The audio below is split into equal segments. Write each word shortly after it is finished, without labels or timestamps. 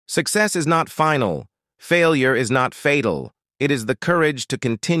Success is not final. Failure is not fatal. It is the courage to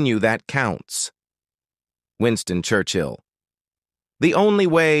continue that counts. Winston Churchill. The only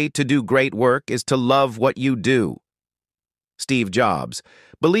way to do great work is to love what you do. Steve Jobs.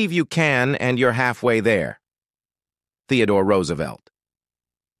 Believe you can and you're halfway there. Theodore Roosevelt.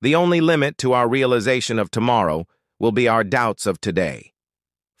 The only limit to our realization of tomorrow will be our doubts of today.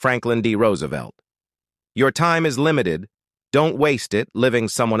 Franklin D. Roosevelt. Your time is limited. Don't waste it living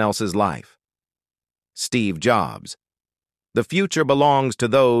someone else's life. Steve Jobs. The future belongs to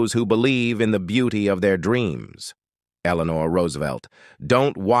those who believe in the beauty of their dreams. Eleanor Roosevelt.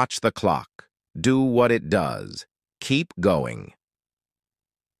 Don't watch the clock. Do what it does. Keep going.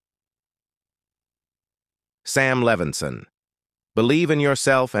 Sam Levinson. Believe in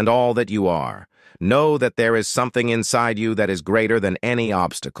yourself and all that you are. Know that there is something inside you that is greater than any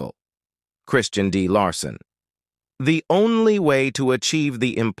obstacle. Christian D. Larson. The only way to achieve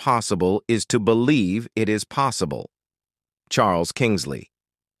the impossible is to believe it is possible. Charles Kingsley.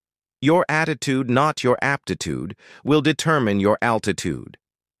 Your attitude, not your aptitude, will determine your altitude.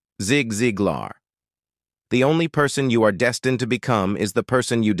 Zig Ziglar. The only person you are destined to become is the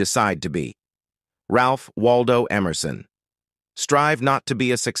person you decide to be. Ralph Waldo Emerson. Strive not to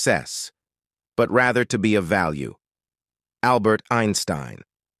be a success, but rather to be of value. Albert Einstein.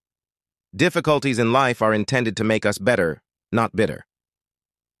 Difficulties in life are intended to make us better, not bitter.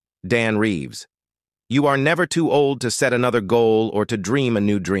 Dan Reeves. You are never too old to set another goal or to dream a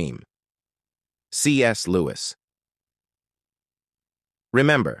new dream. C.S. Lewis.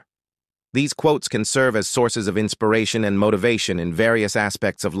 Remember, these quotes can serve as sources of inspiration and motivation in various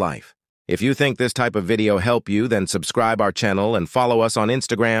aspects of life. If you think this type of video helped you, then subscribe our channel and follow us on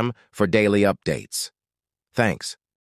Instagram for daily updates. Thanks.